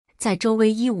在周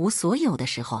薇一无所有的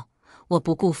时候，我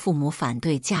不顾父母反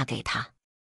对嫁给他。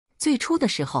最初的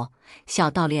时候，小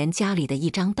到连家里的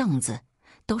一张凳子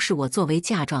都是我作为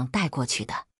嫁妆带过去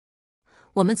的。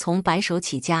我们从白手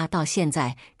起家到现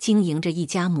在经营着一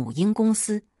家母婴公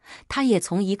司，他也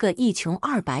从一个一穷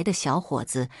二白的小伙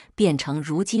子变成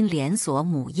如今连锁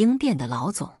母婴店的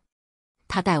老总。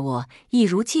他待我一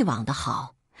如既往的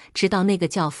好，直到那个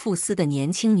叫傅斯的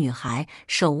年轻女孩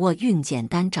手握孕检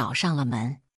单找上了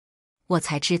门，我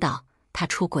才知道她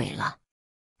出轨了。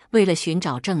为了寻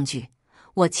找证据，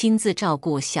我亲自照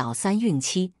顾小三孕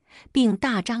期，并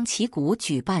大张旗鼓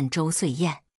举办周岁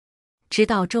宴。直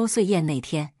到周岁宴那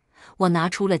天，我拿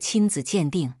出了亲子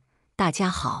鉴定。大家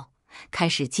好，开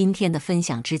始今天的分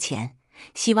享之前，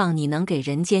希望你能给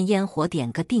人间烟火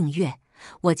点个订阅，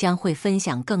我将会分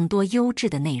享更多优质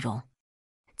的内容。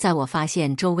在我发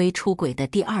现周薇出轨的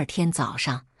第二天早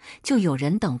上，就有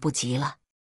人等不及了。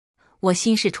我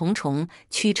心事重重，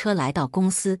驱车来到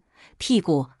公司，屁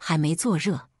股还没坐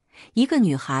热，一个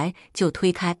女孩就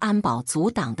推开安保阻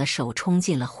挡的手冲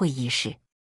进了会议室。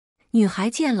女孩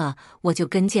见了我就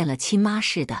跟见了亲妈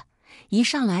似的，一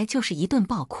上来就是一顿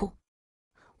暴哭。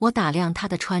我打量她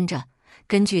的穿着，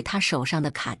根据她手上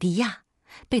的卡地亚、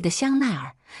背的香奈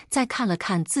儿，再看了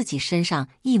看自己身上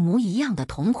一模一样的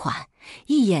同款，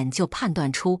一眼就判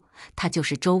断出她就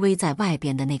是周薇在外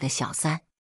边的那个小三。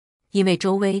因为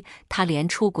周薇，她连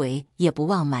出轨也不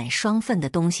忘买双份的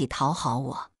东西讨好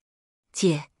我。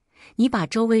姐，你把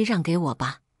周薇让给我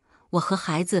吧，我和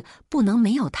孩子不能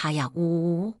没有她呀！呜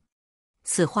呜呜！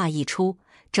此话一出，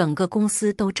整个公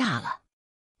司都炸了。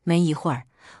没一会儿，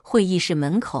会议室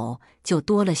门口就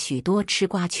多了许多吃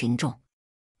瓜群众。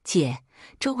姐，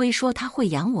周薇说她会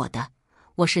养我的，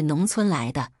我是农村来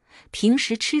的，平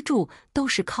时吃住都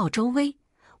是靠周薇，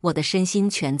我的身心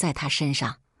全在她身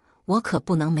上，我可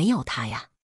不能没有她呀！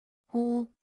呜！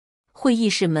会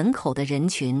议室门口的人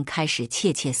群开始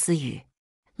窃窃私语：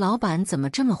老板怎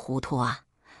么这么糊涂啊？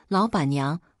老板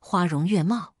娘花容月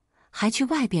貌，还去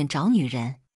外边找女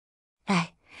人。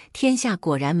哎，天下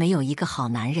果然没有一个好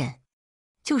男人。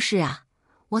就是啊，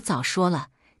我早说了，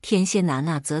天蝎男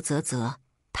啊，啧，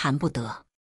谈不得。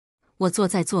我坐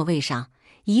在座位上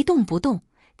一动不动，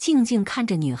静静看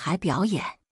着女孩表演。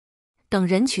等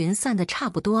人群散得差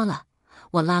不多了，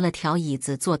我拉了条椅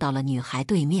子坐到了女孩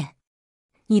对面。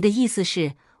你的意思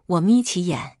是？我眯起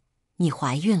眼，你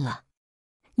怀孕了？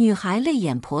女孩泪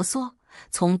眼婆娑，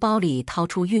从包里掏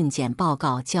出孕检报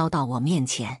告交到我面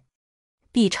前。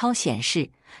B 超显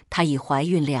示，她已怀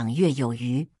孕2月有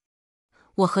余。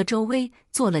我和周薇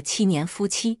做了7年夫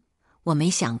妻，我没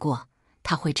想过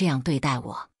她会这样对待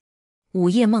我。午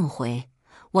夜梦回，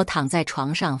我躺在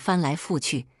床上翻来覆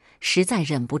去，实在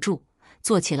忍不住，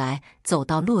坐起来走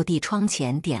到落地窗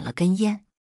前点了根烟。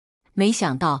没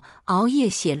想到熬夜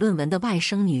写论文的外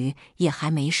甥女也还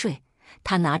没睡，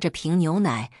她拿着瓶牛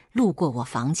奶路过我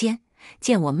房间，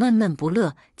见我闷闷不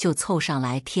乐，就凑上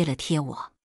来贴了贴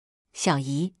我。小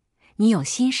姨，你有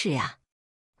心事呀？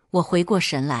我回过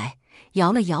神来，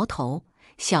摇了摇头。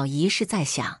小姨是在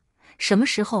想，什么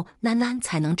时候囡囡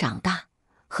才能长大，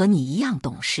和你一样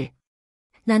懂事？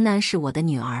囡囡是我的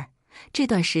女儿，这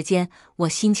段时间我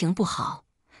心情不好，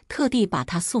特地把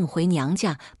她送回娘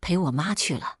家陪我妈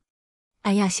去了。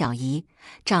哎呀，小姨，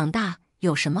长大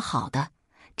有什么好的？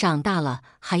长大了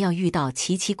还要遇到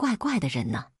奇奇怪怪的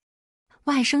人呢。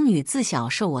外甥女自小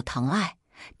受我疼爱，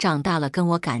长大了跟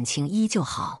我感情依旧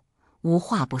好，无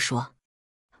话不说。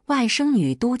外甥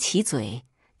女嘟起嘴，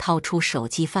掏出手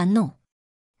机翻弄。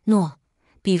喏，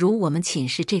比如我们寝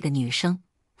室这个女生，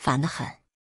烦得很，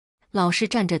老是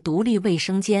占着独立卫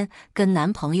生间跟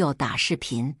男朋友打视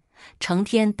频，成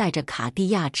天带着卡地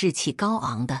亚志气高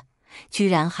昂的，居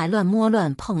然还乱摸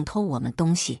乱碰偷我们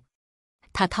东西。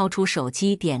她掏出手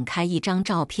机，点开一张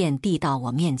照片递到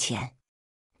我面前。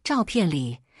照片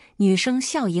里，女生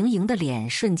笑盈盈的脸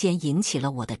瞬间引起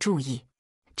了我的注意。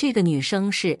这个女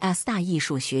生是 S 大艺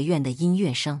术学院的音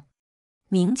乐生，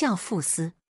名叫傅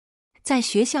斯，在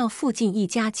学校附近一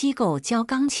家机构教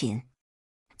钢琴。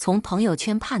从朋友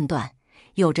圈判断，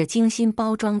有着精心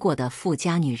包装过的富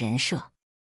家女人设。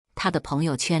她的朋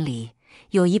友圈里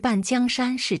有一半江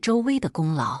山是周薇的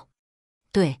功劳，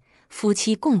对，夫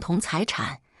妻共同财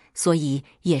产，所以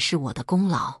也是我的功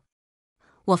劳。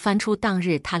我翻出当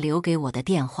日她留给我的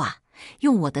电话，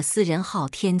用我的私人号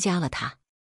添加了她。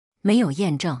没有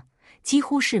验证，几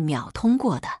乎是秒通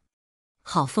过的。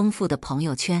好丰富的朋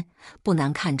友圈，不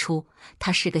难看出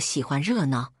她是个喜欢热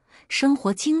闹、生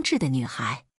活精致的女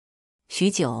孩。许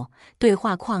久，对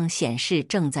话框显示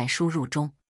正在输入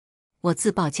中。我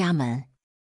自报家门：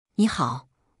你好，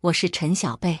我是陈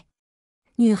小贝。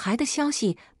女孩的消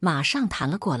息马上弹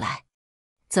了过来。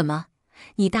怎么，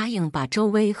你答应把周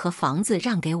薇和房子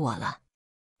让给我了？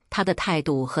她的态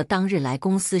度和当日来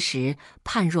公司时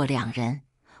判若两人，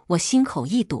我心口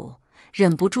一堵，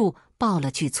忍不住爆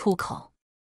了句粗口。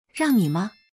让你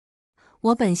吗？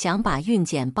我本想把孕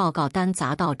检报告单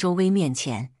砸到周薇面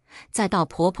前，再到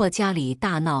婆婆家里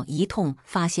大闹一通，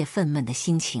发泄愤懑的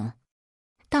心情。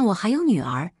但我还有女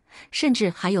儿，甚至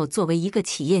还有作为一个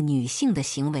企业女性的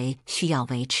行为需要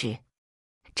维持。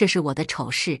这是我的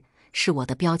丑事，是我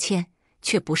的标签，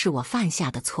却不是我犯下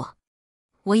的错。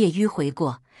我也迂回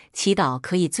过，祈祷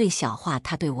可以最小化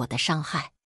她对我的伤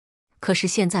害。可是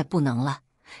现在不能了，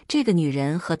这个女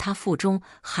人和她腹中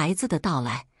孩子的到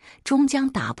来，终将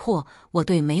打破我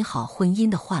对美好婚姻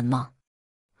的幻梦。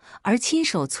而亲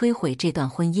手摧毁这段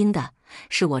婚姻的，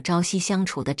是我朝夕相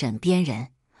处的枕边人，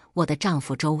我的丈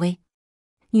夫周薇。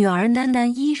女儿囡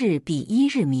囡一日比一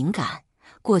日敏感，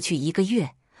过去1个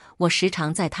月，我时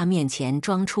常在她面前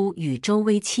装出与周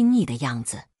薇亲昵的样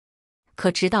子。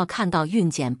可直到看到孕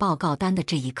检报告单的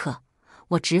这一刻，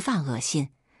我直犯恶心，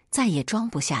再也装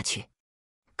不下去。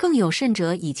更有甚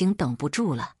者，已经等不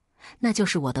住了，那就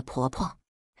是我的婆婆，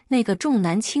那个重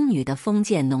男轻女的封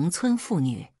建农村妇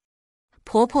女。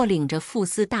婆婆领着傅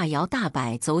斯大摇大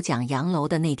摆走讲洋楼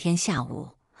的那天下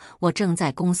午，我正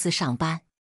在公司上班。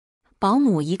保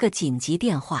姆一个紧急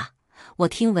电话，我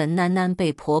听闻囡囡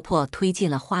被婆婆推进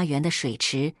了花园的水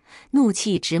池，怒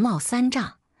气直冒3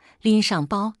丈，拎上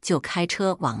包就开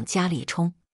车往家里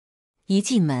冲。一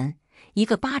进门，一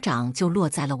个巴掌就落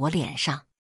在了我脸上。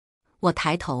我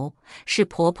抬头，是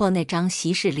婆婆那张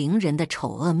息事宁人的丑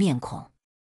恶面孔。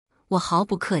我毫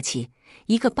不客气，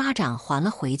一个巴掌还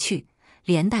了回去，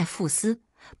连带傅斯，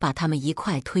把他们一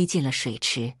块推进了水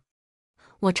池。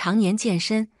我常年健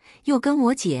身，又跟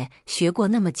我姐学过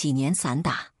那么几年散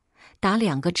打，打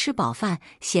2个吃饱饭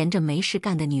闲着没事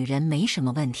干的女人没什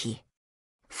么问题。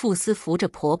傅斯扶着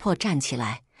婆婆站起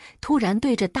来，突然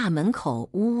对着大门口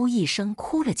呜呜一声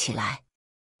哭了起来。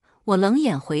我冷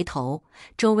眼回头，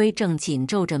周薇正紧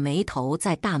皱着眉头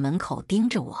在大门口盯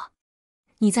着我。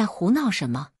你在胡闹什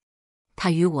么？她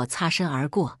与我擦身而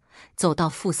过，走到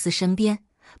傅斯身边，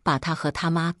把他和他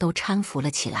妈都搀扶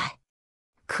了起来。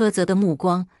苛责的目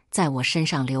光在我身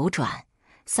上流转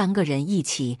，3个人一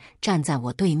起站在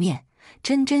我对面，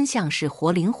真像是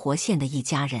活灵活现的一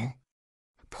家人。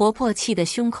婆婆气得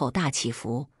胸口大起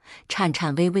伏，颤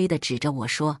颤巍巍地指着我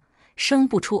说：生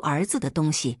不出儿子的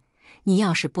东西，你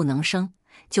要是不能生，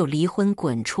就离婚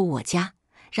滚出我家，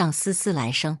让思思来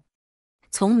生。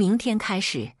从明天开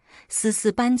始，思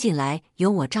思搬进来由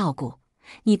我照顾，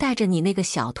你带着你那个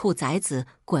小兔崽子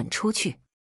滚出去。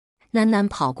囡囡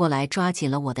跑过来抓紧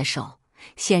了我的手，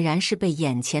显然是被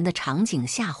眼前的场景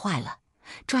吓坏了，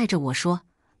拽着我说：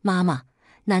妈妈，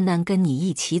囡囡跟你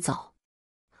一起走。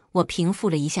我平复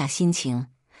了一下心情，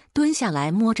蹲下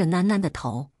来摸着囡囡的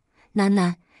头。囡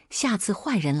囡，下次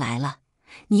坏人来了，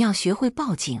你要学会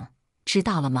报警，知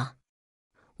道了吗？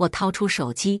我掏出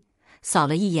手机，扫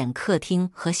了一眼客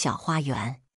厅和小花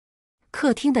园。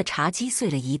客厅的茶几碎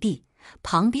了一地，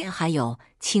旁边还有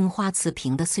青花瓷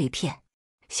瓶的碎片。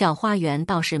小花园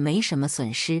倒是没什么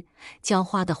损失，浇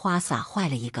花的花洒坏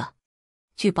了一个。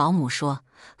据保姆说，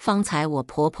方才我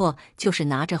婆婆就是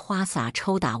拿着花洒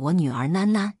抽打我女儿囡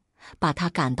囡，把她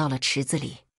赶到了池子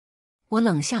里。我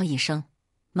冷笑一声：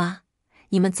妈，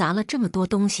你们砸了这么多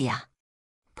东西呀？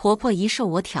婆婆一受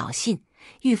我挑衅，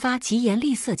愈发疾言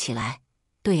厉色起来。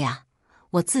对呀，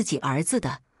我自己儿子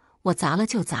的，我砸了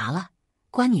就砸了，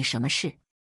关你什么事？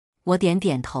我点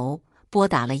点头，拨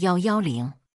打了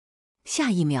110。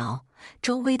下一秒，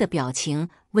周薇的表情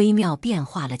微妙变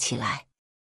化了起来。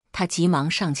她急忙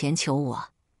上前求我：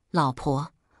老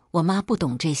婆，我妈不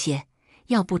懂这些，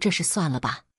要不这事算了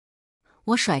吧。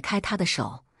我甩开她的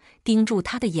手，盯住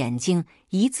她的眼睛，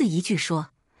一字一句说：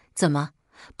怎么，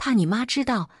怕你妈知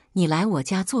道你来我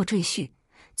家做赘婿，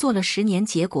做了10年，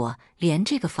结果连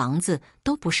这个房子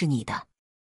都不是你的。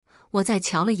我再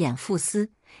瞧了眼傅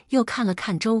斯，又看了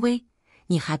看周薇，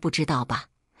你还不知道吧？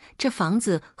这房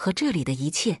子和这里的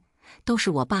一切，都是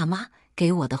我爸妈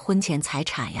给我的婚前财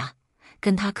产呀，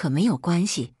跟他可没有关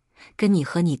系，跟你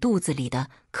和你肚子里的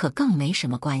可更没什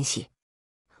么关系。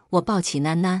我抱起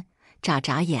囡囡，眨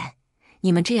眨眼，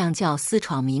你们这样叫私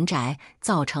闯民宅，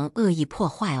造成恶意破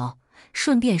坏哦。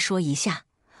顺便说一下，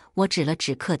我指了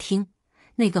指客厅，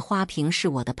那个花瓶是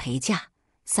我的陪嫁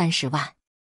，30万。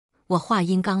我话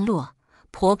音刚落，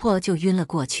婆婆就晕了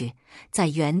过去，在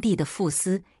原地的傅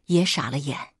斯也傻了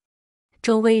眼。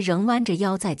周薇仍弯着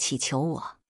腰在祈求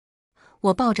我。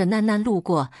我抱着囡囡路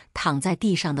过躺在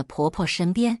地上的婆婆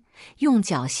身边，用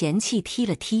脚嫌弃踢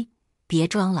了踢：别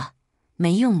装了，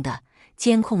没用的，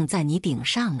监控在你顶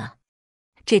上呢。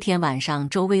这天晚上，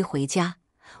周薇回家，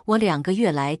我2个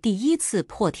月来第一次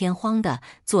破天荒地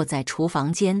坐在厨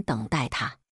房间等待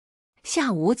她。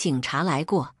下午警察来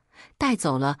过，带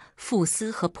走了傅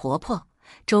斯和婆婆。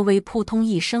周薇扑通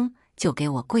一声就给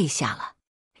我跪下了，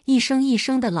一声一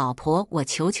声的老婆，我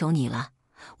求求你了。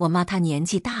我妈她年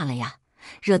纪大了呀，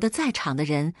惹得在场的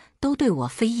人都对我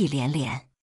非议连连。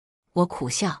我苦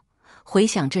笑，回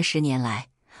想这10年来，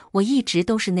我一直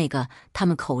都是那个他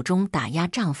们口中打压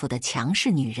丈夫的强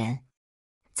势女人。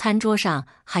餐桌上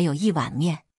还有一碗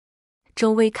面。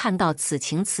周薇看到此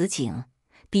情此景，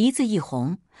鼻子一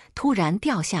红，突然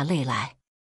掉下泪来。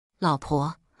老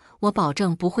婆，我保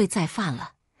证不会再犯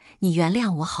了，你原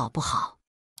谅我好不好？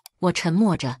我沉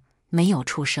默着，没有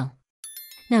出声。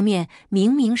那面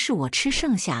明明是我吃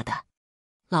剩下的。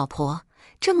老婆，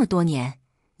这么多年，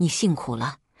你辛苦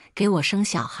了，给我生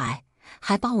小孩，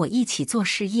还帮我一起做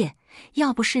事业，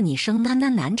要不是你生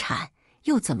难产，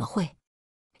又怎么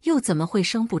会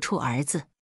生不出儿子？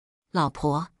老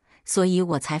婆，所以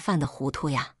我才犯得糊涂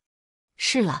呀。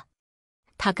是了，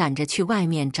他赶着去外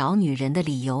面找女人的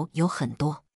理由有很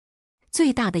多，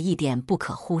最大的一点不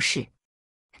可忽视，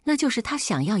那就是他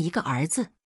想要一个儿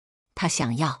子。他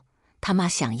想要，他妈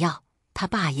想要，他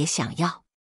爸也想要。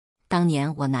当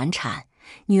年我难产，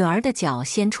女儿的脚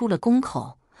先出了宫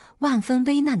口，万分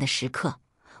危难的时刻，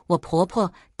我婆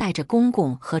婆带着公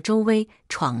公和周薇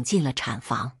闯进了产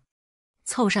房。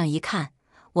凑上一看，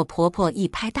我婆婆一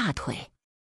拍大腿：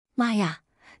妈呀，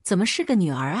怎么是个女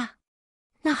儿啊？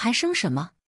那还生什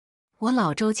么？我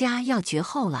老周家要绝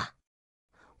后了。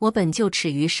我本就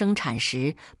耻于生产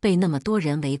时被那么多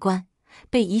人围观，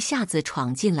被一下子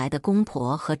闯进来的公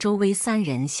婆和周薇3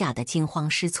人吓得惊慌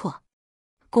失措。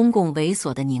公公猥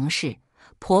琐的凝视，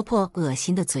婆婆恶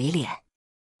心的嘴脸，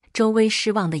周薇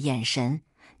失望的眼神，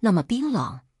那么冰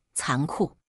冷残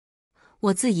酷。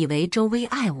我自以为周薇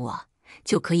爱我，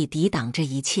就可以抵挡这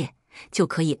一切，就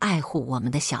可以爱护我们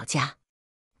的小家。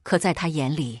可在她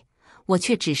眼里，我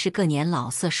却只是个年老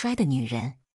色衰的女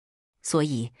人。所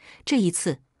以这一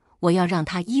次，我要让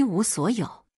她一无所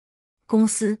有。公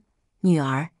司、女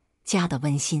儿、家的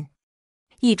温馨，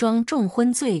一桩重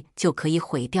婚罪就可以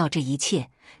毁掉这一切。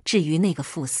至于那个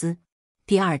傅斯，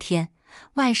第2天，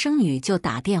外甥女就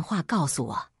打电话告诉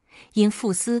我，因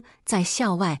傅斯在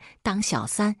校外当小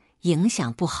三，影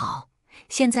响不好，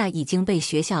现在已经被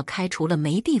学校开除了，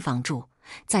没地方住，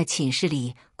在寝室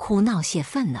里哭闹泄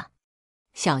愤呢。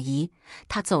小姨，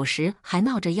她走时还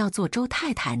闹着要做周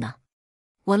太太呢。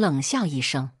我冷笑一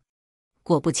声。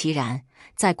果不其然，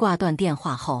在挂断电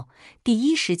话后，第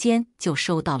一时间就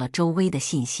收到了周薇的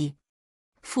信息：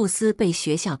傅斯被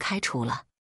学校开除了。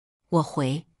我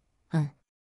回：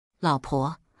老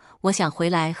婆，我想回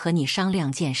来和你商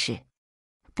量件事。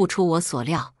不出我所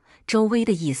料，周薇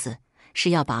的意思是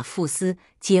要把傅斯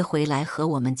接回来和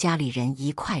我们家里人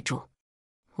一块住。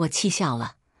我气笑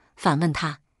了，反问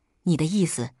他：你的意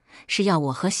思是要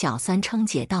我和小三称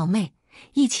姐道妹，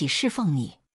一起侍奉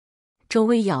你？周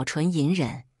薇咬唇隐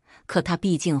忍，可她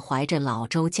毕竟怀着老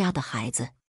周家的孩子。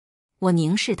我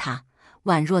凝视她，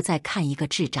宛若在看一个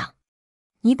智障。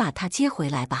你把他接回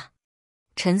来吧。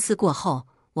沉思过后，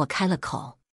我开了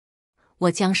口。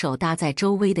我将手搭在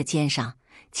周薇的肩上，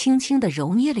轻轻地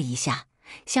揉捏了一下，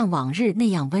像往日那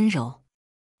样温柔。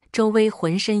周薇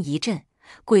浑身一震，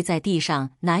跪在地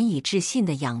上，难以置信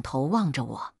地仰头望着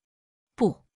我。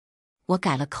不，我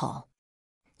改了口。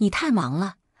你太忙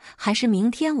了，还是明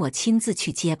天我亲自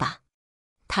去接吧。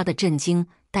她的震惊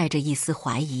带着一丝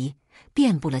怀疑，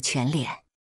遍布了全脸。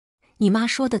你妈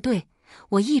说的对，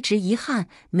我一直遗憾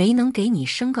没能给你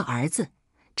生个儿子，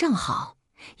正好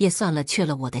也算了却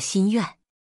了我的心愿。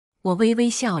我微微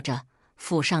笑着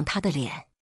抚上她的脸。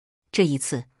这一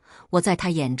次，我在她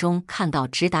眼中看到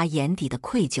直达眼底的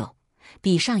愧疚，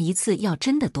比上一次要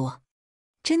真得多。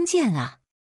真贱啊！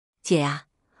姐呀，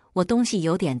我东西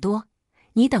有点多，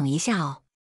你等一下哦。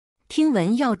听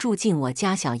闻要住进我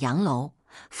家小洋楼，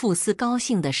傅斯高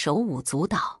兴得手舞足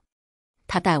蹈。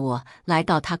他带我来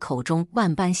到他口中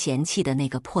万般嫌弃的那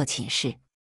个破寝室。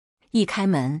一开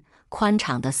门，宽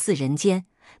敞的4人间，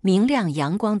明亮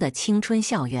阳光的青春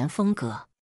校园风格。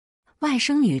外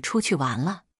甥女出去玩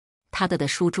了，她的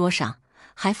书桌上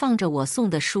还放着我送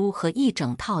的书和一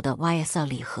整套的 YSL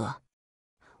礼盒。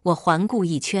我环顾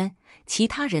一圈，其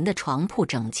他人的床铺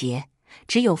整洁，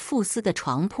只有傅斯的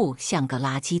床铺像个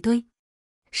垃圾堆。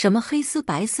什么黑丝、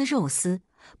白丝、肉丝，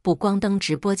补光灯、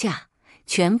直播架，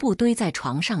全部堆在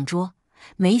床上桌。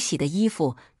没洗的衣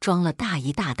服装了大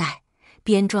一大袋，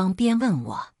边装边问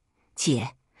我：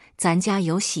姐，咱家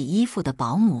有洗衣服的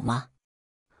保姆吗？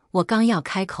我刚要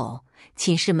开口，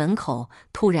寝室门口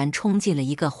突然冲进了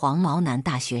一个黄毛男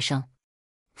大学生。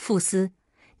傅斯，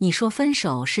你说分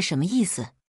手是什么意思？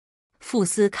傅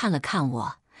斯看了看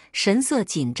我，神色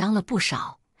紧张了不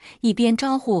少，一边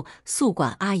招呼宿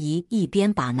管阿姨，一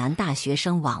边把男大学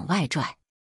生往外拽。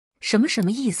什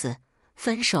么意思？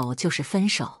分手就是分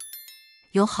手。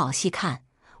有好戏看，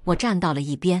我站到了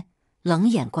一边，冷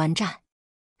眼观战。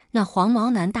那黄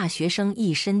毛男大学生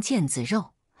一身腱子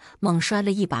肉，猛摔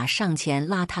了一把上前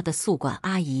拉他的宿管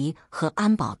阿姨和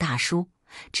安保大叔，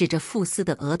指着傅斯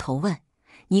的额头问：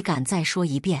你敢再说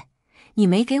一遍，你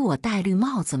没给我戴绿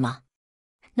帽子吗？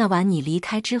那晚你离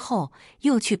开之后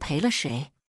又去陪了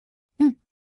谁？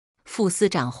傅斯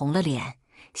长红了脸，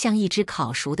像一只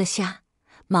烤熟的虾，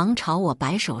忙朝我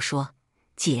摆手说：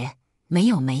姐，没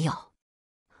有。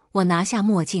我拿下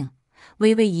墨镜，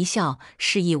微微一笑，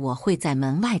示意我会在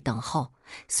门外等候，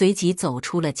随即走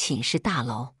出了寝室大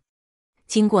楼。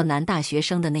经过男大学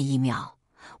生的那一秒，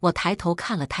我抬头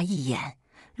看了他一眼，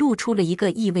露出了一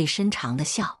个意味深长的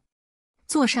笑。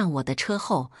坐上我的车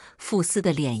后，傅斯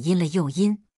的脸阴了又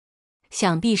阴，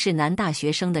想必是男大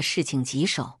学生的事情棘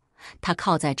手，他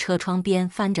靠在车窗边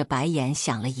翻着白眼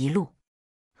想了一路。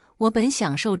我本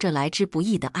享受这来之不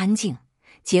易的安静，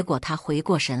结果他回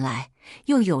过神来，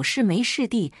又有事没事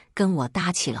地跟我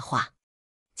搭起了话：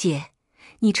姐，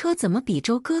你车怎么比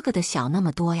周哥哥的小那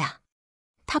么多呀？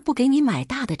他不给你买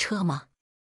大的车吗？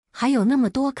还有那么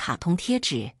多卡通贴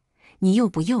纸，你幼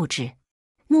不幼稚？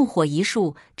怒火一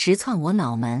束直窜我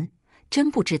脑门，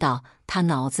真不知道他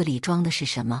脑子里装的是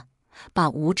什么，把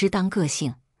无知当个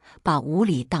性，把无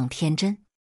理当天真。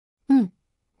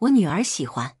我女儿喜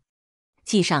欢。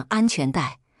系上安全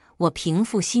带，我平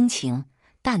复心情，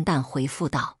淡淡回复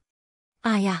道：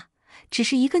啊呀，只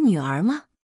是一个女儿吗？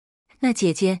那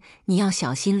姐姐你要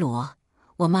小心罗，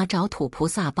我妈找土菩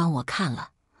萨帮我看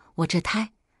了，我这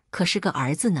胎可是个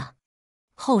儿子呢。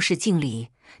后视镜里，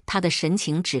他的神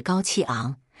情趾高气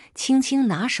昂，轻轻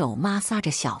拿手摩挲着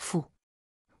小腹。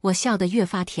我笑得越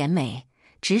发甜美，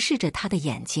直视着他的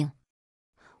眼睛。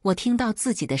我听到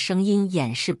自己的声音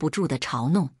掩饰不住的嘲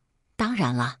弄：当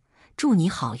然了，祝你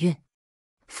好运。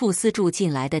傅斯住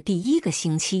进来的第1个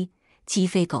星期，鸡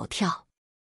飞狗跳，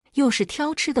又是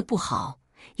挑吃的不好，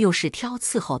又是挑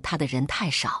伺候他的人太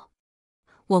少。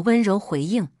我温柔回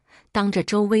应，当着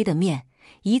周薇的面，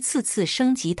一次次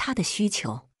升级他的需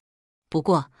求。不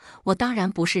过，我当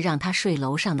然不是让他睡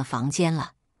楼上的房间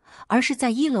了，而是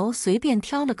在1楼随便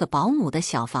挑了个保姆的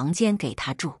小房间给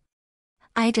他住。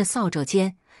挨着扫帚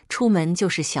间，出门就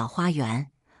是小花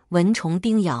园，蚊虫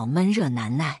叮咬，闷热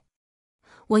难耐。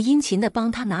我殷勤地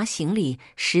帮他拿行李，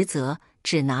实则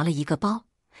只拿了一个包，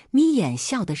眯眼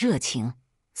笑得热情：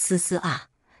思思啊，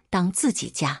当自己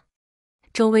家。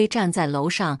周薇站在楼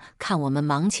上看我们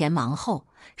忙前忙后，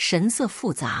神色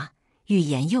复杂，欲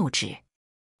言又止。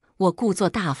我故作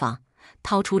大方，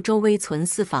掏出周薇存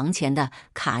私房钱的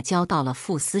卡交到了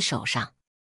傅斯手上：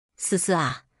思思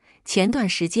啊，前段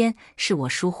时间是我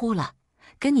疏忽了，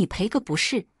跟你赔个不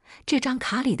是，这张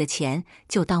卡里的钱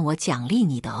就当我奖励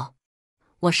你的哦。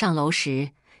我上楼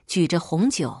时举着红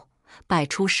酒，摆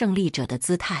出胜利者的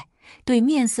姿态，对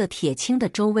面色铁青的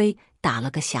周薇打了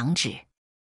个响指。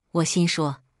我心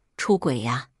说：出轨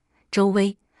呀，周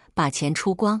薇，把钱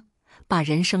出光，把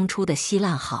人生出的稀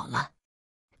烂好了。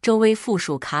周薇附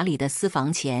属卡里的私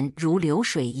房钱如流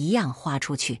水一样花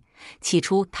出去，起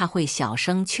初他会小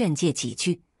声劝诫几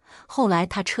句，后来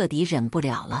他彻底忍不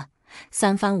了了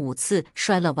，3番5次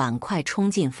摔了碗筷，冲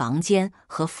进房间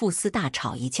和傅斯大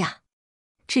吵一架。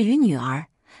至于女儿，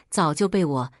早就被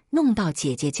我弄到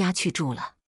姐姐家去住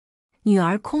了。女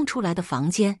儿空出来的房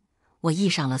间，我依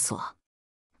上了锁。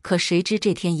可谁知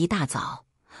这天一大早，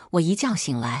我一觉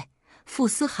醒来，傅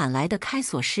斯喊来的开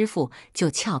锁师傅就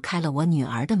撬开了我女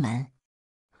儿的门。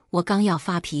我刚要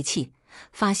发脾气，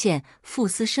发现傅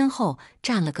斯身后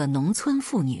站了个农村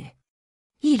妇女，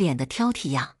一脸的挑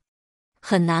剔样，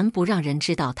很难不让人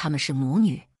知道他们是母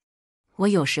女。我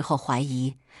有时候怀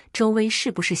疑周薇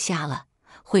是不是瞎了，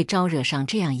会招惹上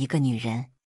这样一个女人。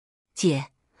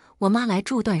姐，我妈来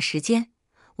住段时间，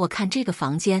我看这个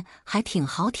房间还挺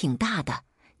好挺大的，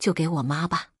就给我妈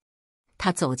吧。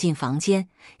她走进房间，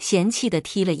嫌弃地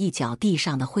踢了一脚地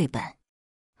上的绘本。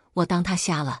我当她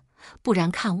瞎了，不然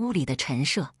看屋里的陈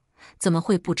设，怎么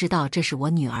会不知道这是我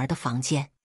女儿的房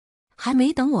间？还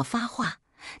没等我发话，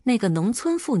那个农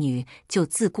村妇女就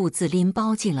自顾自拎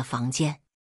包进了房间。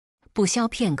不消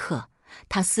片刻，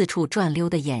她四处转溜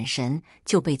的眼神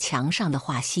就被墙上的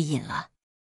画吸引了。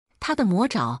她的魔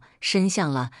爪伸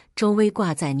向了周薇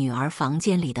挂在女儿房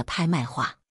间里的拍卖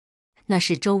画，那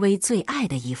是周薇最爱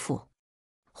的一幅。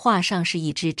画上是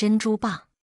一只珍珠蚌，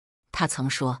她曾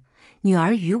说女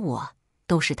儿与我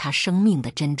都是他生命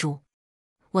的珍珠。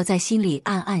我在心里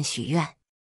暗暗许愿，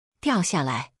掉下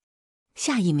来。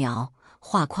下一秒，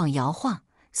画框摇晃，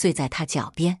碎在他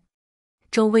脚边。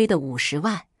周薇的50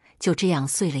万就这样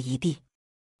碎了一地。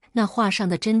那画上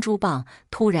的珍珠蚌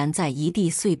突然在一地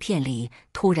碎片里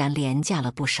突然廉价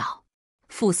了不少。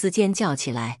傅斯尖叫起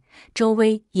来，周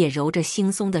薇也揉着惺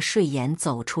忪的睡眼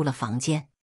走出了房间。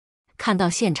看到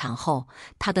现场后，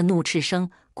他的怒斥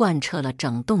声贯彻了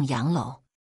整栋洋楼：“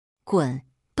滚，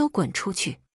都滚出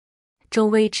去！”周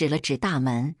薇指了指大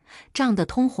门，涨得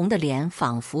通红的脸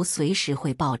仿佛随时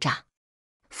会爆炸。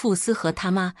傅斯和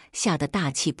他妈吓得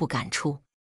大气不敢出。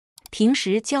平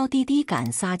时娇滴滴、敢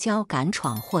撒娇、敢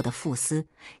闯祸的傅斯，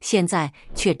现在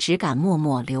却只敢默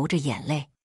默流着眼泪。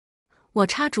我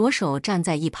插着手站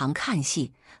在一旁看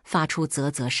戏，发出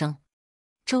啧啧声：“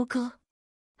周哥，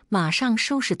马上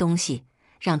收拾东西，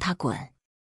让他滚。”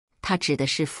他指的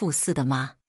是傅斯的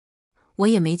妈。我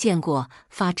也没见过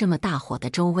发这么大火的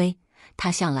周薇，他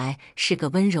向来是个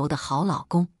温柔的好老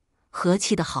公，和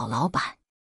气的好老板。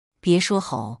别说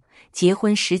吼，结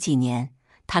婚10几年，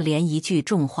他连一句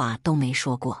重话都没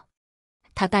说过。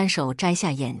他单手摘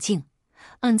下眼镜，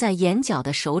摁在眼角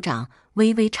的手掌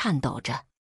微微颤抖着。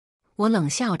我冷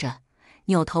笑着，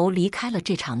扭头离开了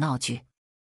这场闹剧。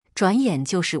转眼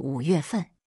就是5月份，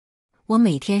我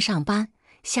每天上班、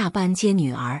下班接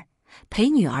女儿，陪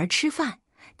女儿吃饭，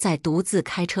再独自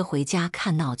开车回家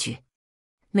看闹剧，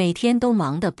每天都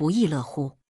忙得不亦乐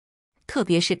乎。特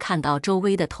别是看到周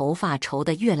薇的头发愁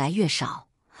得越来越少，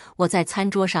我在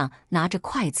餐桌上拿着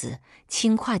筷子，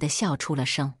轻快地笑出了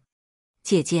声：“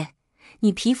姐姐，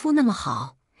你皮肤那么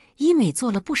好，医美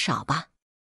做了不少吧？”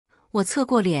我侧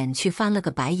过脸去翻了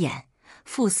个白眼，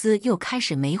傅斯又开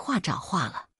始没话找话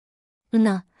了。“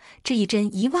呢，这一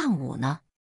针15000呢。”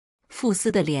傅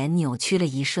斯的脸扭曲了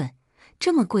一瞬：“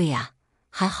这么贵呀？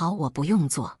还好我不用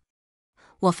做。”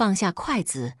我放下筷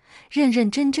子，认认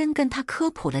真真跟他科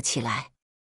普了起来：“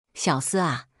小斯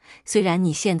啊，虽然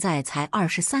你现在才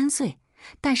23岁，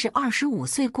但是25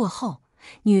岁过后，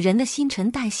女人的新陈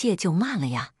代谢就慢了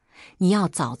呀，你要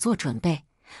早做准备。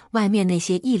外面那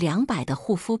些100、200的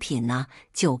护肤品呢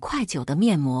，9块9的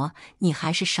面膜，你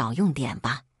还是少用点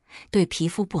吧，对皮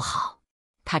肤不好。”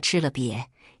他吃了瘪，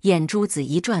眼珠子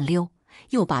一转溜，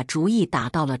又把主意打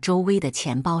到了周薇的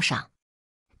钱包上：“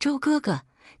周哥哥，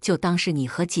就当是你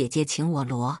和姐姐请我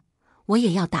罗，我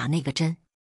也要打那个针。”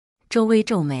周薇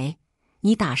皱眉：“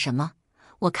你打什么？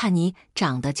我看你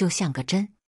长得就像个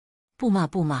针。”“不嘛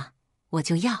不嘛，我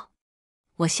就要。”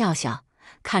我笑笑，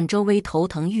看周薇头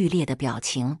疼欲裂的表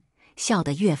情，笑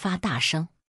得越发大声。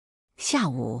下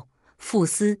午，傅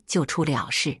斯就出了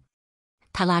事。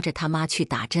他拉着他妈去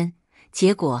打针，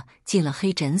结果进了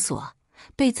黑诊所，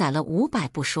被宰了500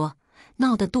不说，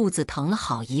闹得肚子疼了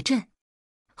好一阵。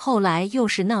后来又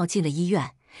是闹进了医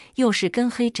院，又是跟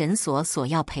黑诊所索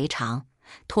要赔偿，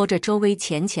拖着周薇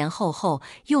前前后后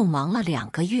又忙了2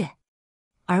个月。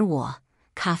而我，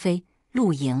咖啡、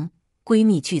露营、闺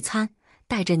蜜聚餐，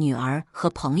带着女儿和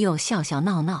朋友笑笑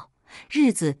闹闹，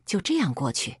日子就这样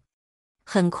过去。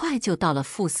很快就到了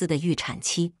傅斯的预产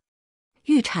期。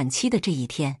预产期的这一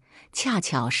天，恰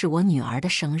巧是我女儿的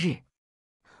生日。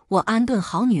我安顿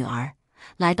好女儿，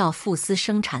来到傅斯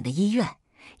生产的医院，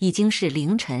已经是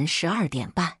凌晨12点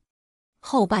半。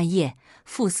后半夜，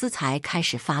傅斯才开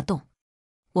始发动。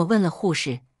我问了护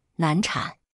士，难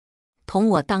产，同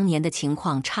我当年的情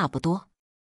况差不多。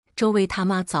周薇他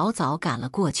妈早早赶了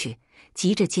过去，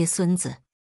急着接孙子。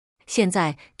现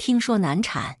在听说难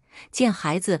产，见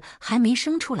孩子还没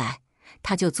生出来，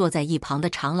他就坐在一旁的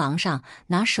长廊上，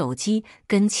拿手机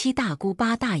跟7大姑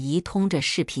8大姨通着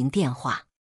视频电话。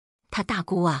他大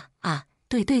姑啊，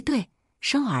对对对，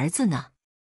生儿子呢。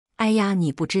哎呀，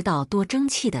你不知道多争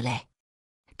气的嘞，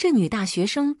这女大学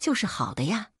生就是好的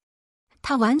呀。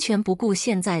他完全不顾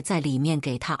现在在里面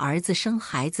给他儿子生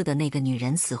孩子的那个女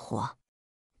人死活，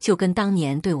就跟当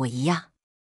年对我一样。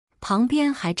旁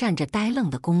边还站着呆愣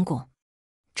的公公。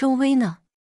周薇呢？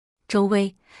周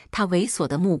薇，他猥琐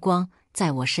的目光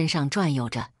在我身上转悠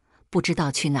着，不知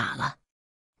道去哪了。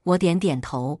我点点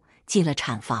头，进了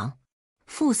产房。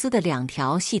傅斯的2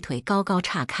条细腿高高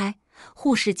岔开，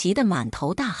护士急得满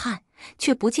头大汗，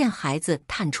却不见孩子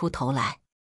探出头来。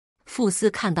傅斯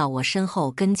看到我身后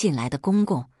跟进来的公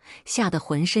公，吓得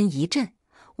浑身一震，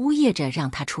呜咽着让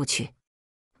他出去。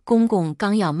公公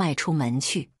刚要迈出门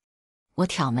去，我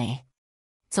挑眉：“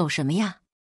走什么呀？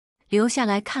留下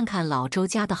来看看老周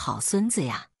家的好孙子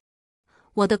呀！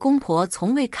我的公婆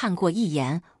从未看过一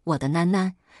眼我的囡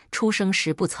囡，出生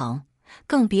时不曾，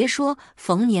更别说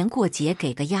逢年过节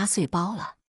给个压岁包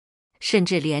了。甚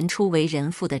至连初为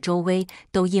人父的周薇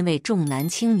都因为重男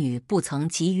轻女不曾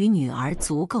给予女儿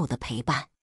足够的陪伴。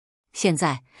现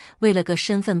在为了个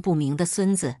身份不明的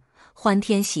孙子，欢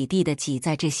天喜地地挤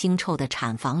在这腥臭的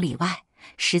产房里外，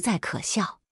实在可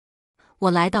笑。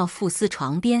我来到傅斯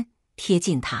床边，贴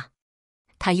近他，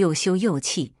他又羞又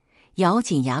气，咬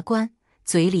紧牙关，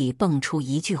嘴里蹦出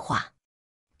一句话：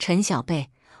陈小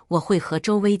贝，我会和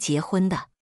周薇结婚的。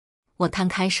我摊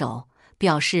开手，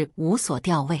表示无所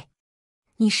调位。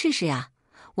你试试呀，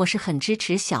我是很支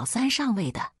持小三上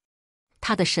位的。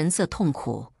他的神色痛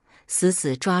苦，死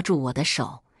死抓住我的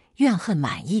手，怨恨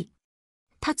满溢。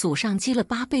他祖上积了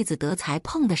8辈子德才，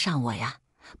碰得上我呀？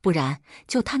不然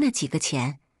就他那几个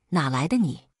钱，哪来的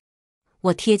你？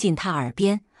我贴近他耳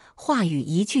边，话语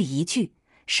一句一句，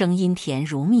声音甜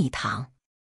如蜜糖。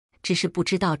只是不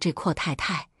知道这阔太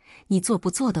太，你坐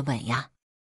不坐得稳呀？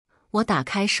我打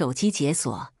开手机解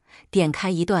锁，点开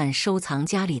一段收藏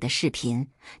夹里的视频，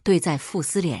对在傅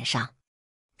斯脸上。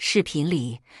视频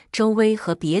里，周薇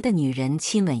和别的女人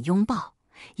亲吻拥抱，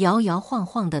摇摇晃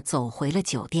晃地走回了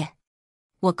酒店。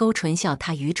我勾唇笑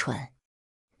他愚蠢。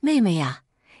妹妹呀，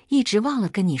一直忘了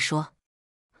跟你说。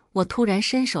我突然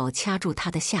伸手掐住他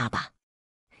的下巴。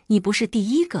你不是第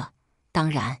一个，当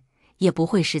然也不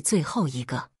会是最后一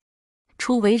个。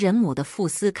初为人母的傅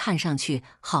斯看上去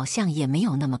好像也没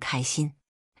有那么开心，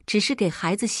只是给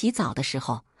孩子洗澡的时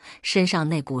候，身上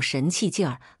那股神气劲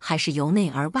儿还是由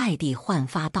内而外地焕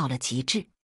发到了极致。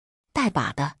带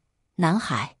把的男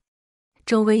孩。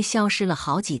周薇消失了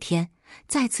好几天，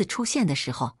再次出现的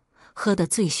时候，喝得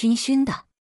醉醺醺的。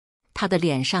他的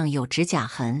脸上有指甲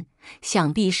痕，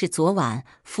想必是昨晚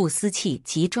傅斯气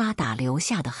急抓打留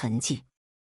下的痕迹。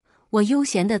我悠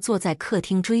闲地坐在客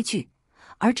厅追剧，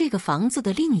而这个房子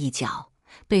的另一角，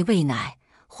被喂奶、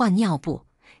换尿布、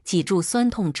挤住酸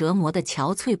痛折磨的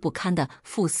憔悴不堪的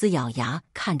傅斯咬牙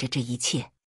看着这一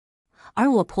切。而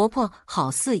我婆婆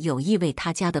好似有意为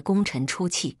她家的功臣出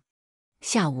气。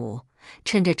下午，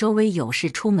趁着周薇有事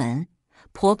出门，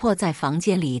婆婆在房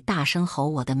间里大声吼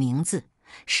我的名字，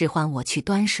使唤我去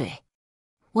端水。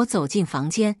我走进房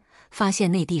间，发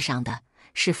现那地上的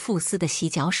是傅斯的洗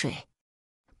脚水。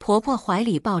婆婆怀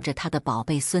里抱着她的宝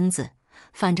贝孙子，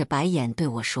翻着白眼对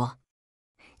我说：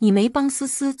你没帮思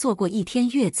思做过1天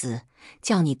月子，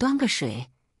叫你端个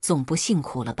水，总不辛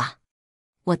苦了吧？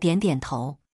我点点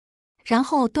头，然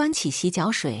后端起洗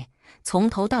脚水，从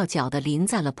头到脚地淋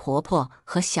在了婆婆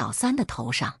和小三的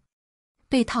头上。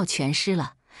被套全湿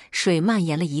了，水蔓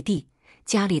延了一地。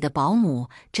家里的保姆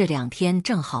这2天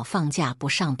正好放假不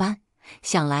上班，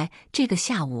想来这个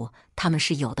下午他们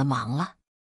是有的忙了。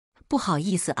不好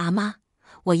意思，阿妈，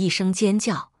我一声尖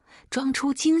叫，装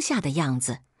出惊吓的样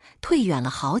子，退远了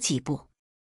好几步。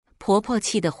婆婆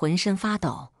气得浑身发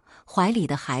抖，怀里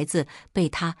的孩子被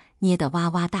她捏得哇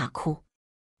哇大哭。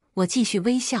我继续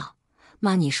微笑，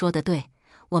妈，你说的对，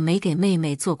我没给妹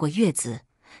妹做过月子，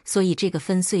所以这个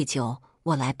分岁酒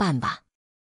我来办吧，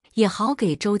也好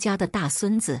给周家的大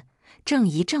孙子正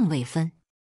一正位分。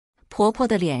婆婆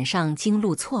的脸上惊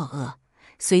露错愕，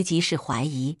随即是怀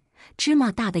疑，芝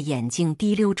麻大的眼睛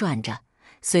滴溜转着，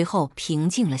随后平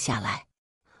静了下来。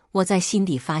我在心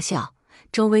底发笑，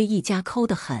周薇一家抠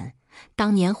得很，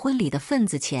当年婚礼的份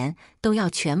子钱都要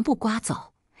全部刮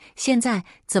走，现在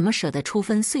怎么舍得出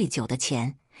分岁酒的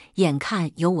钱？眼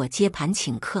看由我接盘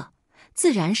请客，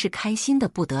自然是开心的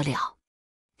不得了。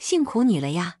辛苦你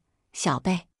了呀，小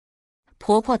贝。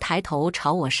婆婆抬头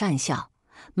朝我讪笑，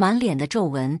满脸的皱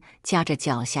纹夹着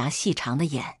狡黠细长的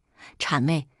眼，谄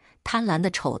媚贪婪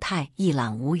的丑态一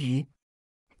览无余。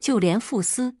就连傅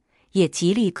斯也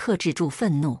极力克制住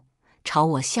愤怒，朝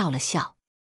我笑了笑。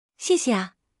谢谢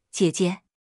啊，姐姐。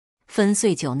分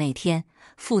岁酒那天，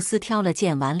傅斯挑了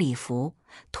件晚礼服，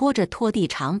拖着拖地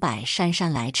长摆姗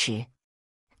姗来迟。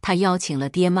他邀请了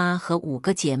爹妈和5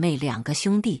个姐妹2个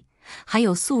兄弟，还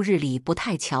有素日里不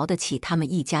太瞧得起他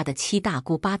们一家的7大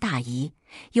姑8大姨，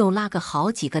又拉个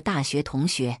好几个大学同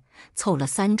学，凑了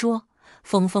3桌，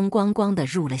风风光光地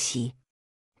入了席。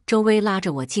周薇拉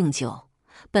着我敬酒，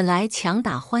本来强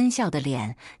打欢笑的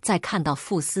脸，在看到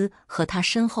傅斯和他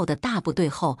身后的大部队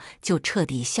后，就彻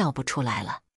底笑不出来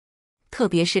了。特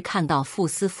别是看到傅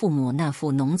斯父母那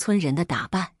副农村人的打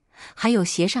扮，还有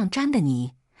鞋上沾的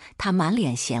泥，他满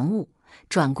脸嫌恶，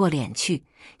转过脸去，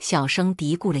小声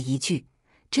嘀咕了一句：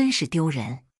真是丢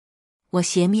人。我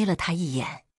斜瞥了他一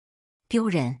眼。丢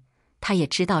人？他也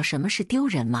知道什么是丢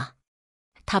人吗？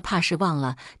他怕是忘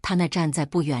了他那站在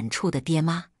不远处的爹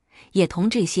妈，也同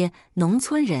这些农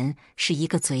村人是一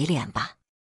个嘴脸吧。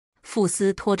傅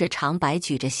斯拖着长白，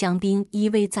举着香槟，依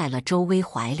偎在了周薇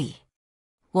怀里。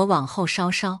我往后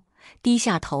稍稍，低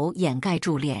下头掩盖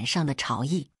住脸上的潮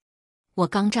意。我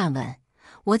刚站稳，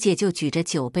我姐就举着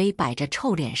酒杯摆着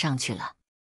臭脸上去了。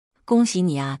恭喜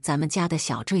你啊，咱们家的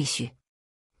小赘婿。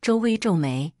周薇皱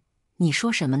眉，你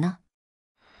说什么呢？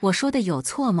我说的有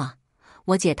错吗？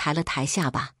我姐抬了抬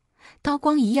下巴，刀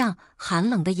光一样寒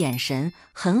冷的眼神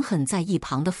狠狠在一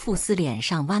旁的傅斯脸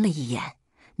上剜了一眼。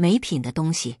没品的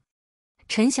东西！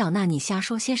陈小娜，你瞎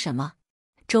说些什么？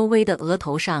周薇的额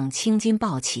头上青筋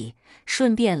暴起，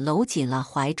顺便搂紧了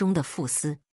怀中的傅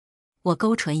斯。我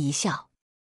勾唇一笑，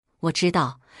我知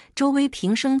道周薇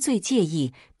平生最介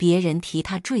意别人提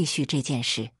她赘婿这件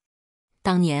事。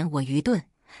当年我愚钝，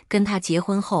跟他结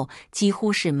婚后几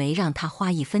乎是没让他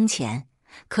花一分钱。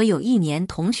可有一年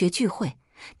同学聚会，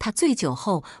他醉酒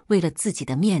后为了自己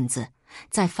的面子，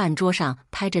在饭桌上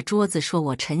拍着桌子说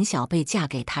我陈小贝嫁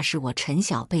给他是我陈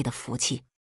小贝的福气。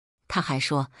他还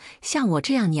说像我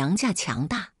这样娘家强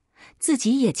大，自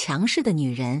己也强势的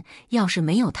女人，要是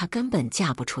没有他根本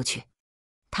嫁不出去。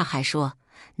他还说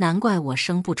难怪我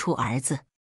生不出儿子。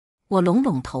我拢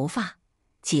拢头发，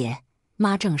姐，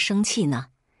妈正生气呢，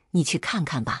你去看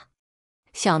看吧。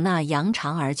小娜扬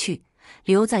长而去，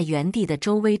留在原地的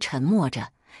周薇沉默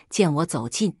着，见我走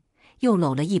近，又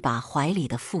搂了一把怀里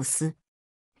的傅斯。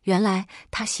原来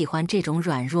她喜欢这种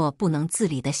软弱不能自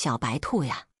理的小白兔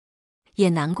呀，也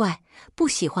难怪不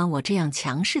喜欢我这样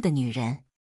强势的女人。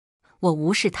我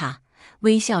无视她，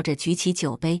微笑着举起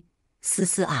酒杯，思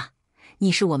思啊，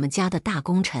你是我们家的大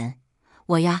功臣，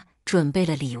我呀准备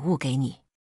了礼物给你。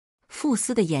傅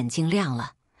斯的眼睛亮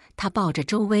了，他抱着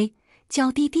周薇，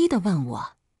娇滴滴地问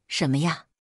我：什么呀？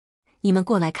你们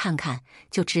过来看看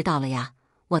就知道了呀。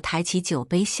我抬起酒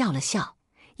杯笑了笑，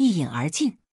一饮而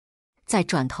尽。在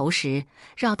转头时，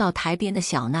绕到台边的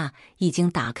小娜已经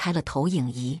打开了投影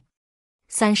仪。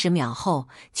30秒后，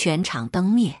全场灯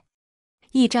灭，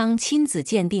一张亲子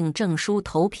鉴定证书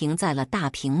投屏在了大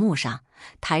屏幕上，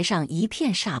台上一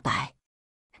片煞白。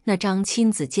那张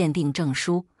亲子鉴定证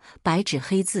书，白纸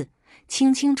黑字，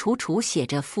清清楚楚写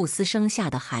着傅斯生下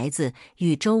的孩子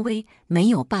与周薇没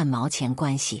有半毛钱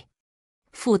关系。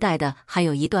附带的还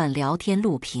有一段聊天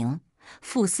录屏，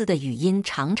傅斯的语音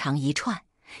长长一串，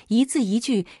一字一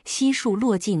句悉数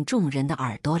落进众人的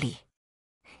耳朵里。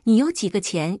你有几个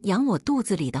钱养我肚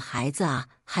子里的孩子啊？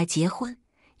还结婚，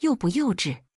幼不幼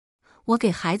稚？我给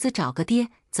孩子找个爹，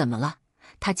怎么了？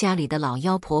他家里的老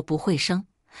妖婆不会生，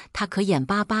他可眼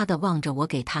巴巴地望着我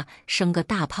给他生个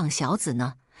大胖小子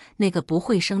呢。那个不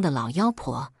会生的老妖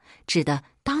婆，指的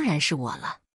当然是我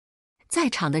了。在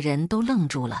场的人都愣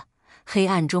住了，黑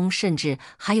暗中甚至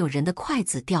还有人的筷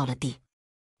子掉了地。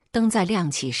灯在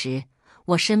亮起时，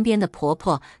我身边的婆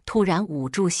婆突然捂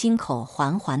住心口，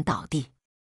缓缓倒地。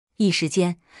一时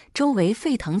间，周围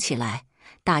沸腾起来，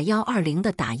打120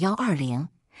的打120，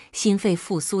心肺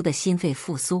复苏的心肺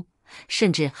复苏，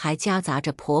甚至还夹杂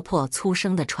着婆婆粗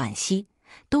声的喘息。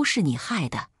都是你害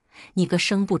的，你个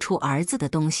生不出儿子的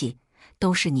东西，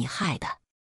都是你害的。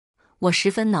我十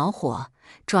分恼火，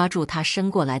抓住她伸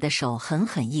过来的手狠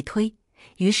狠一推，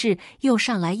于是又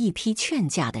上来一批劝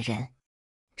架的人。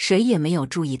谁也没有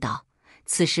注意到，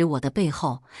此时我的背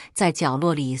后，在角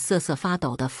落里瑟瑟发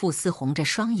抖的傅斯红着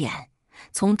双眼，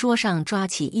从桌上抓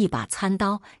起一把餐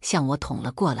刀向我捅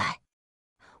了过来。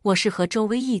我是和周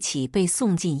薇一起被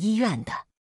送进医院的。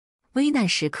危难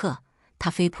时刻，他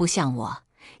飞扑向我，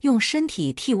用身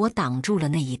体替我挡住了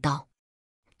那一刀。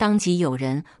当即有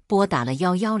人拨打了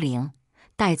110，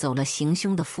带走了行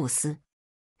凶的傅斯。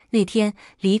那天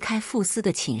离开傅斯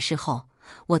的寝室后，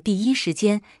我第一时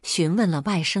间询问了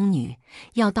外甥女，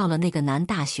要到了那个男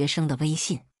大学生的微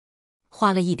信。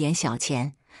花了一点小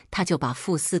钱，他就把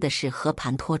傅斯的事和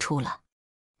盘托出了。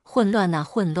混乱啊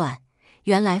混乱！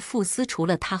原来傅斯除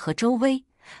了他和周薇，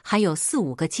还有4、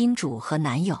5个金主和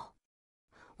男友。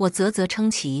我啧啧称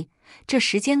奇，这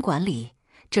时间管理，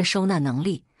这收纳能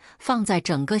力，放在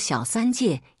整个小三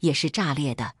界也是炸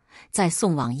裂的。在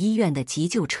送往医院的急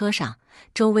救车上，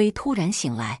周薇突然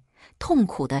醒来，痛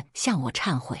苦地向我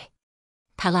忏悔。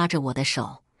她拉着我的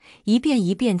手，一遍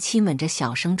一遍亲吻着，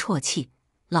小声啜泣：“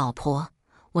老婆，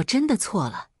我真的错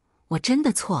了，我真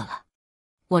的错了。”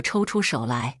我抽出手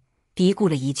来，嘀咕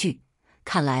了一句：“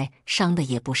看来伤得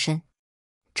也不深。”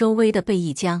周薇的背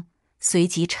一僵，随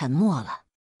即沉默了。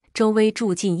周薇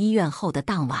住进医院后的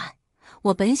当晚，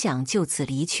我本想就此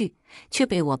离去，却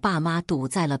被我爸妈堵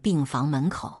在了病房门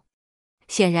口。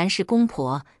显然是公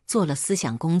婆做了思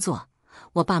想工作，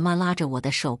我爸妈拉着我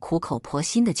的手，苦口婆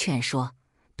心地劝说：“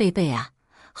贝贝啊，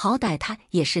好歹他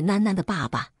也是囡囡的爸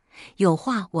爸，有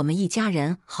话我们一家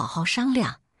人好好商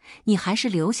量，你还是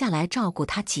留下来照顾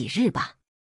他几日吧。”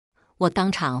我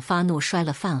当场发怒，摔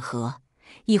了饭盒，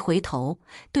一回头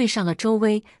对上了周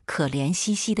薇可怜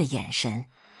兮兮的眼神。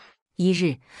一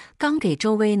日，刚给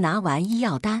周薇拿完医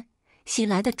药单，新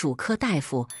来的主科大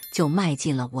夫就迈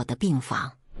进了我的病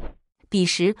房。彼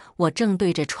时我正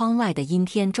对着窗外的阴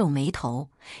天皱眉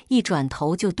头，一转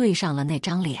头就对上了那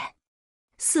张脸，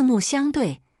四目相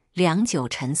对，良久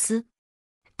沉思。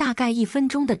大概1分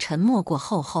钟的沉默过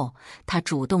后，他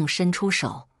主动伸出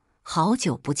手：“好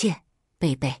久不见，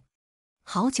贝贝，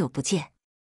好久不见。”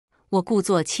我故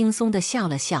作轻松地笑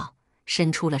了笑，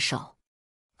伸出了手：“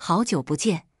好久不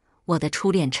见，我的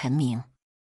初恋陈明。”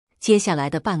接下来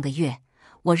的半个月，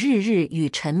我日日与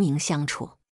陈明相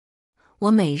处。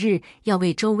我每日要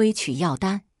为周薇取药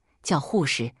单，叫护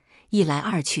士，一来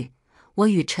二去，我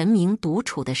与陈明独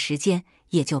处的时间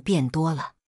也就变多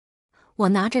了。我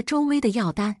拿着周薇的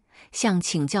药单，像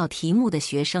请教题目的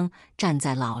学生站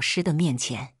在老师的面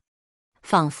前，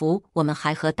仿佛我们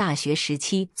还和大学时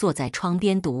期坐在窗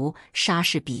边读莎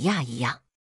士比亚一样。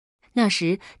那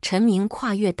时陈明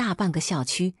跨越大半个校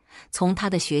区，从他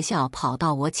的学校跑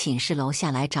到我寝室楼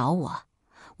下来找我。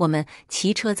我们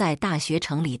骑车在大学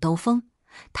城里兜风，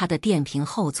他的电瓶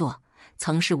后座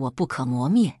曾是我不可磨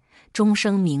灭、终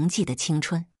生铭记的青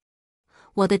春。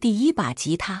我的第一把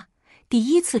吉他、第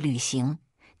一次旅行、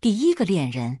第一个恋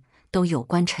人都有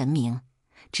关陈明，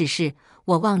只是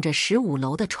我望着15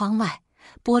楼的窗外，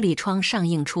玻璃窗上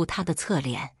映出他的侧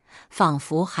脸，仿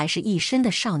佛还是一身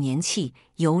的少年气，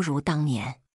犹如当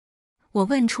年。我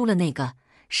问出了那个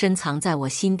深藏在我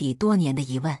心底多年的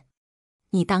疑问：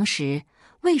你当时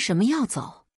为什么要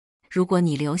走？如果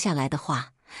你留下来的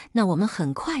话，那我们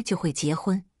很快就会结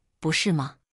婚，不是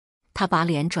吗？他把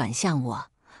脸转向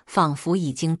我，仿佛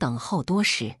已经等候多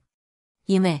时。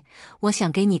因为我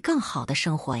想给你更好的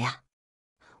生活呀。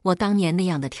我当年那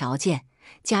样的条件，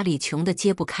家里穷得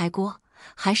揭不开锅，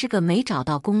还是个没找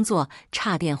到工作、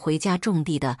差点回家种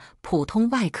地的普通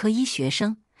外科医学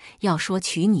生，要说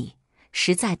娶你，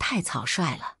实在太草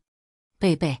率了。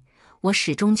贝贝，我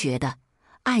始终觉得，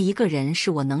爱一个人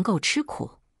是我能够吃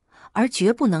苦，而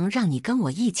绝不能让你跟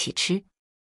我一起吃。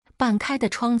半开的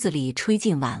窗子里吹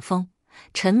进晚风，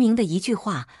陈明的一句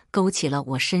话勾起了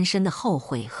我深深的后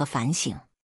悔和反省。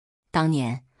当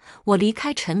年我离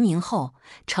开陈明后，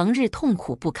成日痛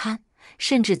苦不堪，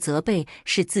甚至责备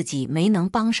是自己没能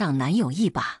帮上男友一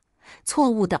把。错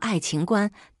误的爱情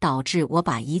观导致我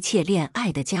把一切恋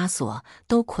爱的枷锁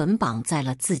都捆绑在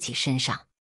了自己身上。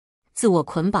自我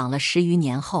捆绑了10余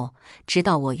年后，直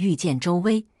到我遇见周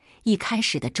薇，一开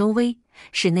始的周薇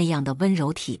是那样的温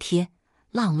柔体贴、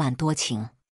浪漫多情。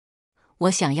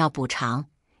我想要补偿，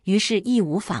于是义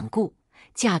无反顾，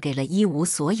嫁给了一无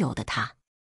所有的他。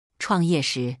创业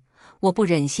时，我不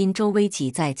忍心周薇挤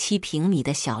在7平米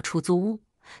的小出租屋，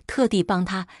特地帮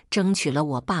他争取了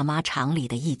我爸妈厂里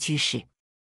的一居室。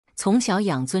从小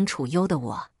养尊处优的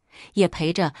我，也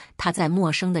陪着他在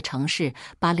陌生的城市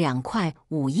把2块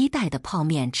51袋的泡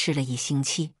面吃了1星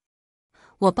期。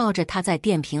我抱着他在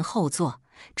电瓶后座，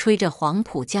吹着黄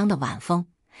浦江的晚风，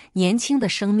年轻的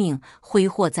生命挥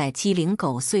霍在鸡零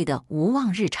狗碎的无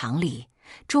望日常里，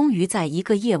终于在一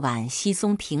个夜晚稀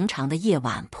松平常的夜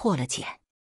晚破了茧。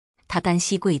他单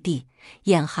膝跪地，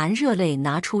眼含热泪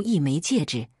拿出1枚戒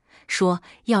指，说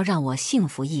要让我幸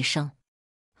福一生。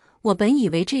我本以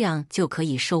为这样就可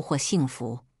以收获幸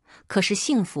福，可是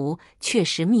幸福却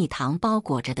是蜜糖包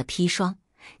裹着的砒霜，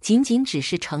仅仅只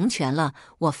是成全了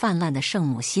我泛滥的圣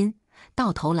母心，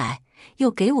到头来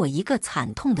又给我一个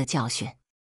惨痛的教训。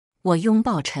我拥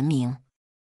抱陈明，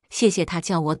谢谢他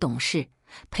教我懂事，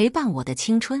陪伴我的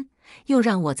青春，又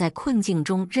让我在困境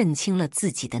中认清了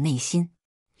自己的内心。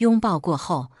拥抱过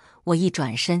后，我一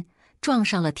转身撞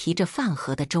上了提着饭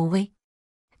盒的周薇。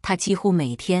他几乎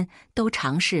每天都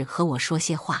尝试和我说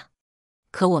些话，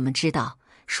可我们知道，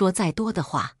说再多的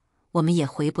话，我们也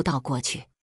回不到过去。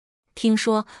听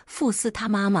说傅斯他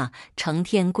妈妈成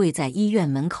天跪在医院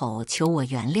门口求我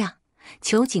原谅，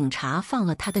求警察放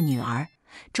了他的女儿，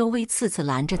周薇次次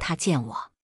拦着他见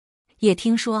我。也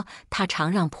听说她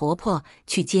常让婆婆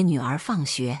去接女儿放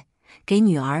学，给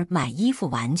女儿买衣服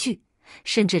玩具，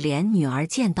甚至连女儿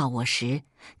见到我时，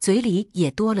嘴里也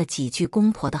多了几句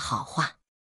公婆的好话。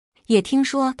也听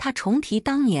说她重提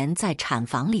当年在产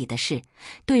房里的事，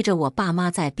对着我爸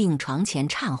妈在病床前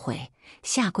忏悔，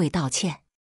下跪道歉。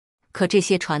可这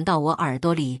些传到我耳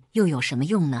朵里又有什么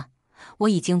用呢？我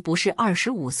已经不是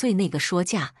25岁那个说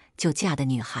嫁就嫁的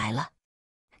女孩了。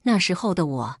那时候的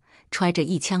我揣着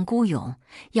一腔孤勇，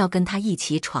要跟她一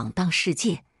起闯荡世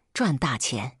界，赚大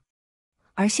钱。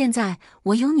而现在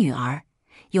我有女儿，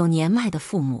有年迈的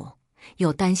父母，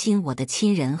有担心我的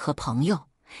亲人和朋友，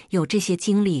有这些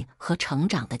经历和成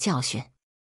长的教训。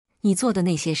你做的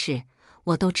那些事，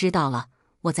我都知道了。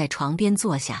我在床边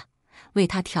坐下，为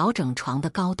他调整床的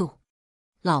高度。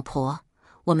老婆，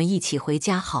我们一起回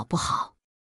家好不好？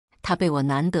他被我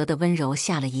难得的温柔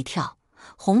吓了一跳，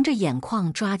红着眼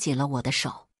眶抓紧了我的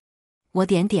手。我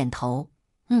点点头，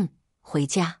回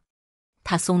家。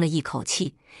他松了一口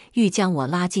气，欲将我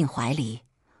拉进怀里，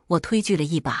我推拒了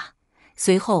一把，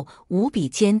随后无比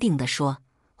坚定地说：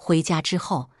回家之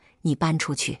后，你搬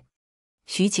出去。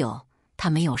许久，他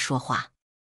没有说话。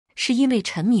是因为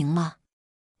陈明吗？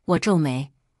我皱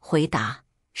眉，回答：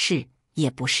是也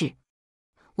不是。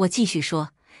我继续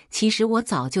说，其实我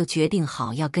早就决定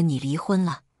好要跟你离婚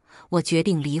了。我决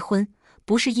定离婚，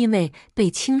不是因为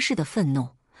被轻视的愤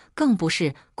怒，更不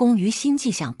是攻于心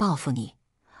计想报复你，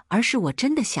而是我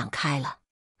真的想开了。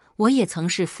我也曾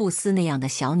是傅斯那样的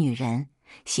小女人，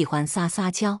喜欢撒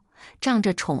撒娇，仗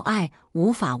着宠爱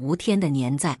无法无天地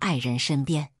黏在爱人身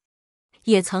边，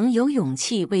也曾有勇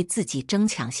气为自己争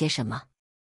抢些什么。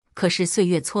可是岁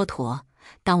月蹉跎，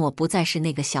当我不再是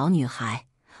那个小女孩，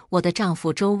我的丈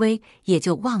夫周薇也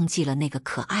就忘记了那个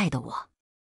可爱的我。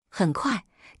很快，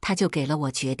他就给了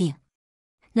我决定：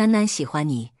楠楠喜欢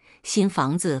你，新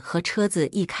房子和车子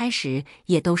一开始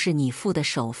也都是你付的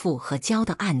首付和交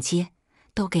的按揭，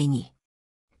都给你。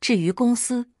至于公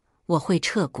司，我会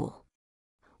撤股。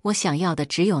我想要的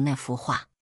只有那幅画，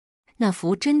那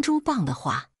幅珍珠蚌的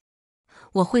画。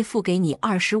我会付给你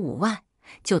25万，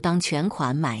就当全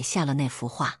款买下了那幅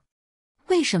画。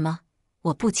为什么？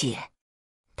我不解。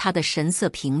他的神色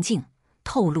平静，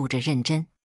透露着认真。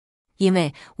因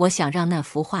为我想让那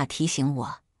幅画提醒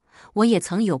我，我也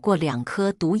曾有过2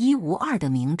颗独一无二的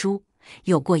明珠，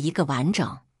有过一个完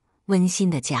整、温馨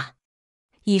的家。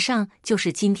以上就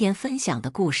是今天分享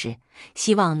的故事，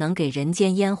希望能给人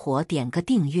间烟火点个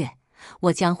订阅，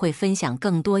我将会分享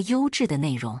更多优质的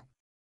内容。